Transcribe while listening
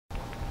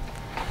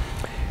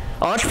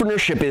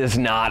Entrepreneurship is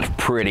not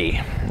pretty.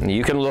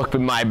 You can look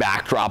at my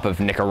backdrop of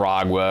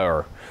Nicaragua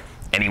or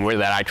anywhere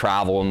that I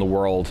travel in the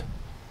world,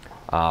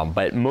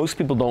 but most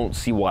people don't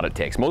see what it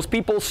takes. Most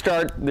people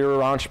start their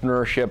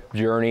entrepreneurship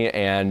journey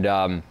and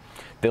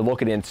they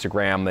look at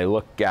Instagram, they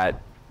look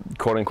at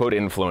quote-unquote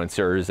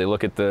influencers, they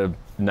look at the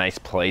nice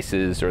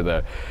places or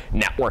the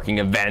networking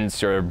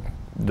events or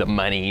the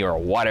money or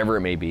whatever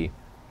it may be.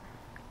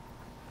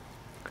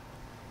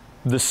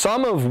 The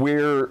sum of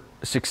where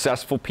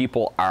successful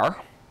people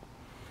are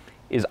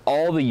is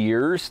all the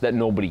years that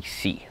nobody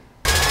see.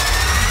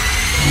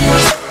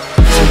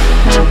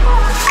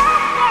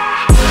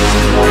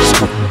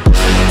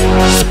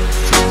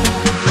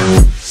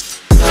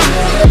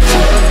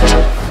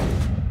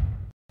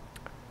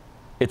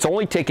 It's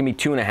only taken me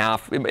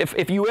 2.5,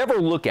 if you ever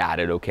look at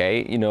it,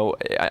 okay, you know,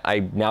 I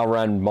now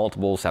run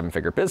multiple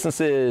 7-figure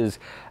businesses.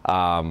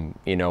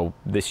 You know,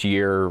 this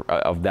year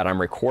of that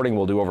I'm recording,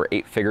 we'll do over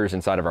 8 figures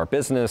inside of our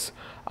business.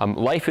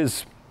 Life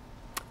is,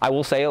 I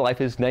will say, life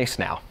is nice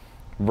now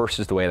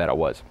versus the way that it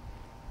was.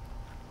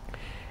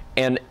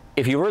 And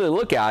if you really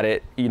look at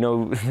it, you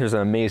know, there's an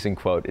amazing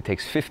quote. It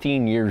takes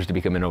 15 years to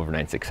become an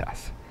overnight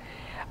success.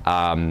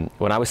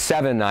 When I was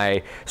 7,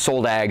 I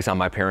sold eggs on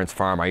my parents'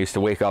 farm. I used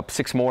to wake up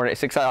 6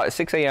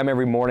 a.m.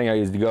 every morning. I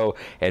used to go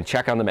and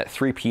check on them at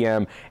 3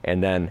 p.m.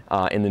 And then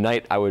in the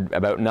night, I would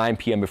about 9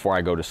 p.m. before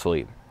I go to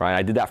sleep. Right?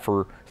 I did that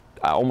for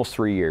almost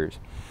 3 years.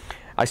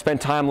 I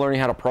spent time learning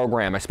how to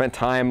program. I spent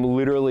time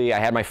literally, I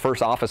had my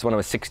first office when I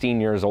was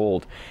 16 years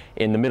old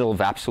in the middle of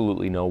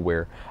absolutely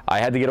nowhere. I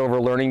had to get over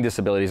learning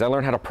disabilities. I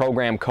learned how to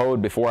program code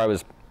before I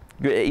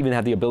even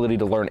had the ability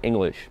to learn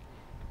English.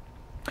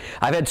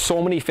 I've had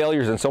so many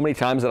failures and so many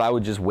times that I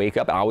would just wake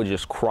up and I would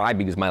just cry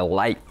because my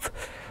life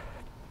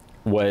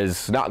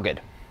was not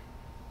good.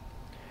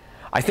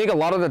 I think a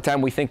lot of the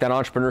time we think that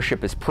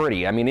entrepreneurship is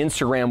pretty. I mean,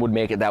 Instagram would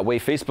make it that way.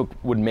 Facebook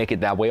would make it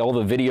that way. All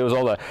the videos,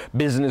 all the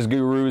business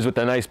gurus with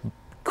the nice,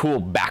 cool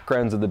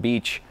backgrounds of the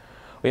beach.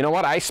 You know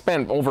what? I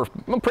spent over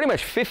pretty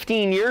much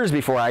 15 years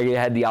before I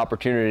had the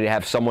opportunity to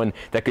have someone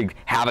that could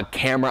have a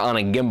camera on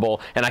a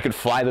gimbal and I could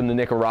fly them to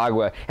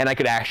Nicaragua and I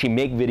could actually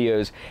make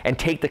videos and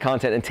take the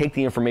content and take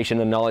the information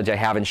and knowledge I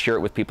have and share it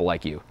with people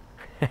like you.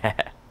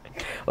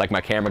 Like my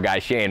camera guy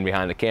Shane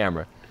behind the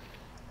camera.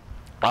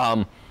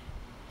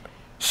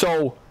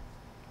 So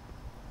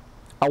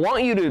I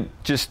want you to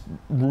just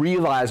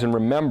realize and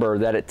remember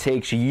that it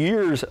takes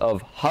years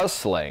of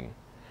hustling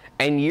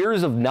and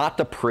years of not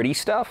the pretty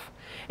stuff.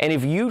 And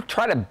if you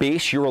try to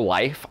base your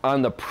life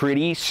on the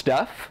pretty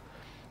stuff,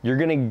 you're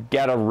going to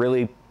get a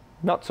really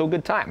not so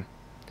good time.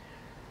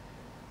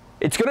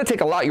 It's going to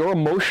take a lot. Your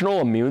emotional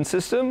immune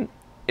system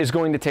is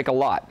going to take a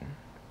lot.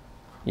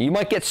 You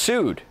might get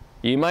sued.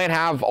 You might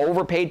have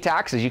overpaid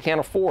taxes you can't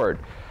afford.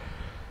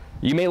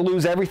 You may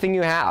lose everything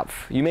you have.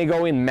 You may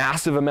go in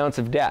massive amounts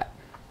of debt.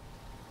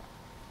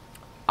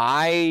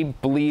 I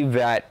believe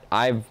that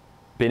I've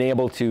been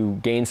able to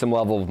gain some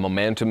level of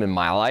momentum in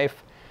my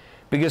life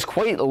because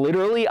quite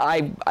literally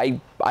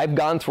I've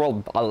gone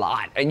through a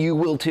lot, and you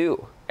will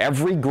too.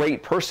 Every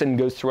great person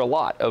goes through a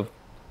lot of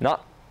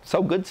not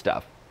so good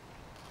stuff.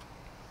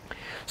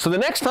 So the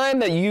next time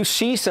that you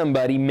see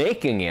somebody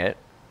making it,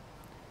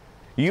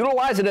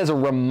 utilize it as a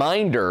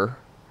reminder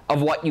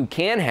of what you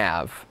can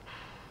have.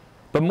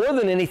 But more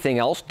than anything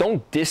else,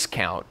 don't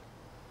discount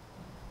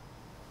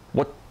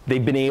what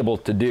they've been able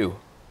to do.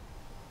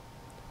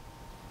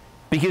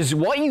 Because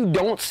what you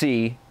don't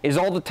see is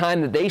all the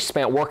time that they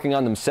spent working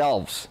on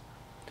themselves.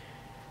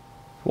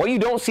 What you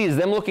don't see is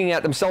them looking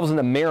at themselves in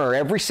the mirror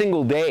every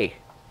single day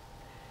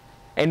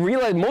and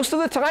realize most of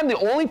the time the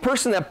only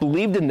person that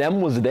believed in them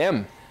was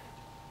them.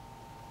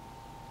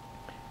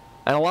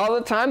 And a lot of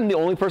the time the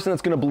only person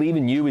that's going to believe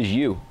in you is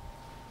you.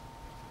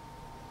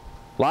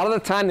 A lot of the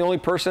time the only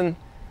person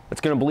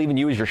that's going to believe in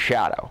you is your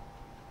shadow.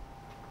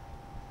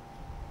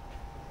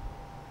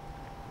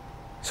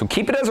 So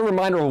keep it as a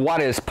reminder of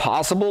what is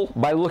possible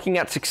by looking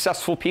at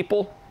successful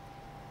people.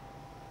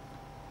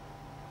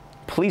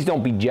 Please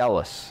don't be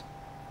jealous.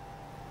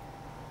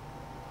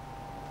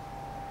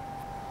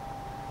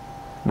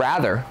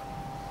 Rather,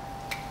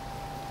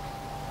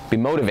 be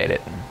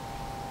motivated.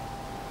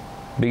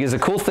 Because the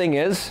cool thing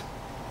is,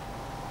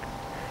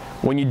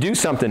 when you do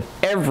something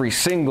every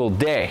single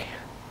day,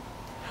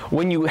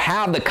 when you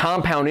have the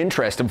compound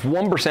interest of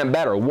 1%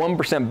 better,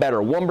 1% better,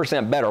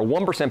 1% better,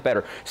 1%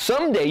 better,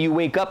 someday you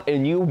wake up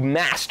and you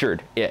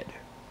mastered it.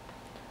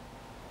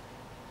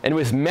 And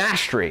with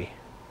mastery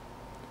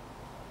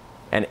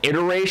and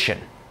iteration,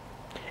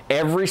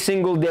 every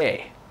single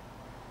day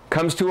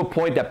comes to a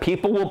point that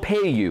people will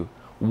pay you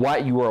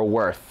what you are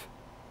worth.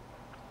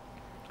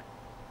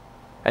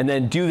 And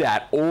then do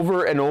that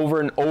over and over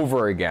and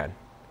over again.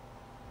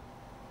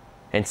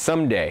 And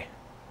someday,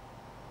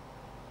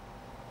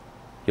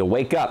 you'll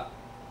wake up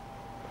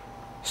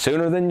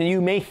sooner than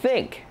you may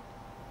think,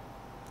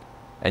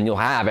 and you'll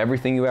have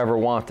everything you ever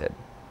wanted.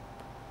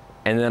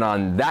 And then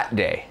on that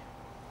day,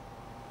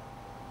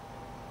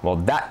 well,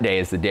 that day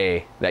is the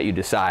day that you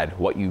decide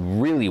what you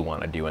really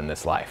want to do in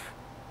this life.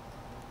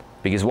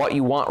 Because what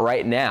you want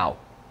right now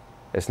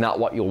is not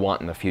what you'll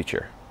want in the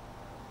future.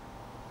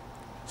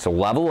 So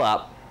level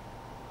up,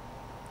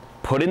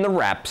 put in the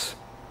reps,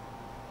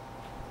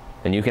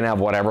 and you can have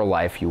whatever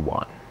life you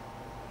want.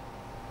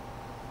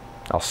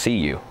 I'll see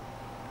you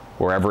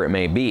wherever it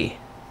may be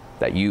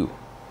that you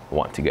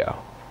want to go.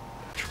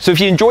 So if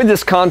you enjoyed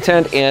this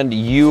content and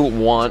you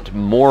want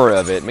more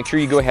of it, make sure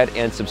you go ahead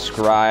and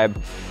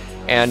subscribe.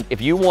 And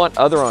if you want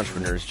other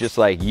entrepreneurs just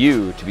like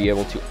you to be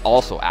able to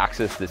also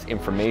access this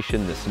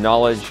information, this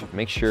knowledge,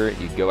 make sure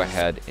you go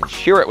ahead and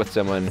share it with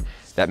someone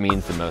that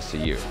means the most to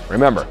you.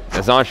 Remember,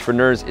 as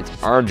entrepreneurs, it's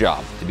our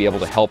job to be able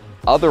to help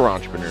other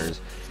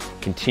entrepreneurs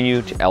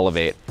continue to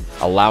elevate,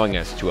 allowing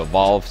us to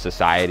evolve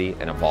society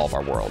and evolve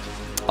our world.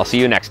 I'll see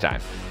you next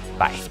time.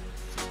 Bye.